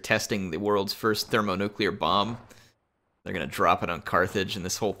Seleucids are testing the world's first thermonuclear bomb. They're gonna drop it on Carthage, and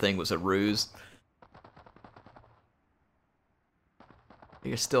this whole thing was a ruse.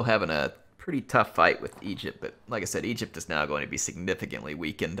 They're still having a pretty tough fight with Egypt, but like I said, Egypt is now going to be significantly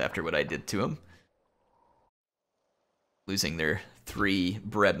weakened after what I did to them. Losing their 3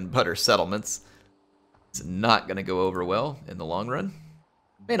 bread and butter settlements is not going to go over well in the long run.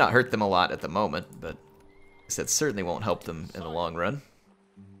 May not hurt them a lot at the moment, but like I said, certainly won't help them in the long run.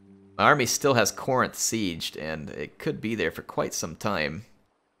 My army still has Corinth sieged, and it could be there for quite some time.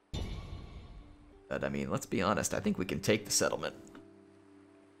 But I mean, let's be honest, I think we can take the settlement.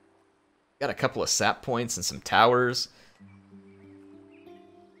 Got a couple of sap points and some towers.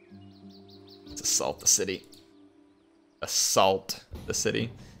 Let's assault the city. Assault the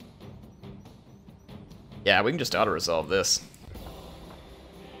city. Yeah, we can just auto-resolve this.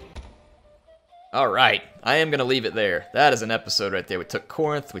 Alright, I am going to leave it there. That is an episode right there. We took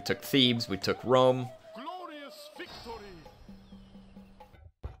Corinth, we took Thebes, we took Rome. Glorious victory.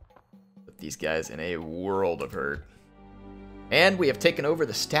 Put these guys in a world of hurt. And we have taken over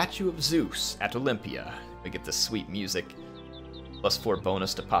the statue of Zeus at Olympia. We get the sweet music. +4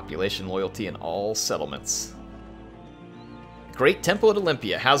 bonus to population loyalty in all settlements. The Great Temple at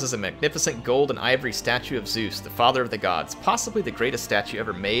Olympia houses a magnificent gold and ivory statue of Zeus, the father of the gods, possibly the greatest statue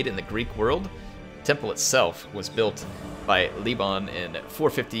ever made in the Greek world. The temple itself was built by Liban in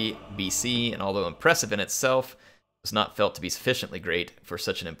 450 BC, and although impressive in itself, was not felt to be sufficiently great for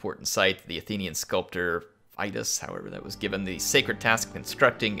such an important site. The Athenian sculptor Vitus, however, that was given the sacred task of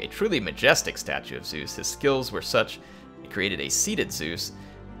constructing a truly majestic statue of Zeus. His skills were such, he created a seated Zeus.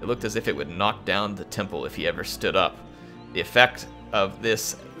 It looked as if it would knock down the temple if he ever stood up. The effect of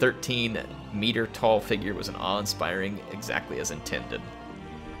this 13-meter-tall figure was an awe-inspiring, exactly as intended.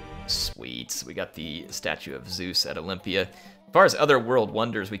 Sweet. So we got the statue of Zeus at Olympia. As far as other world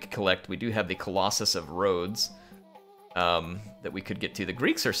wonders we could collect, we do have the Colossus of Rhodes that we could get to. The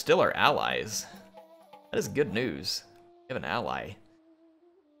Greeks are still our allies. That is good news. We have an ally.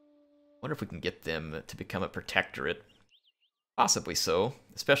 Wonder if we can get them to become a protectorate. Possibly so,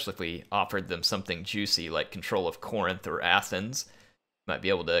 especially if we offered them something juicy like control of Corinth or Athens. Might be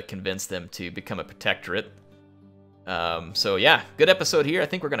able to convince them to become a protectorate. So yeah, good episode here. I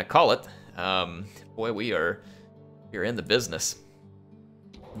think we're gonna call it. Boy, we're in the business.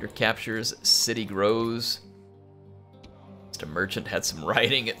 Under captures, city grows. Just a merchant had some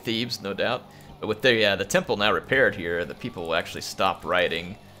rioting at Thebes, no doubt. But with the temple now repaired here, the people will actually stop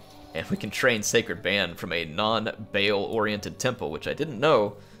rioting. And we can train Sacred Band from a non-Baal-oriented temple, which I didn't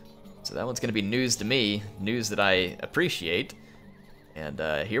know. So that one's going to be news to me, news that I appreciate. And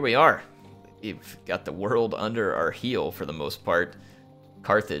here we are. We've got the world under our heel for the most part.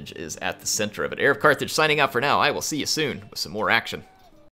 Carthage is at the center of it. HeirofCarthage signing out for now. I will see you soon with some more action.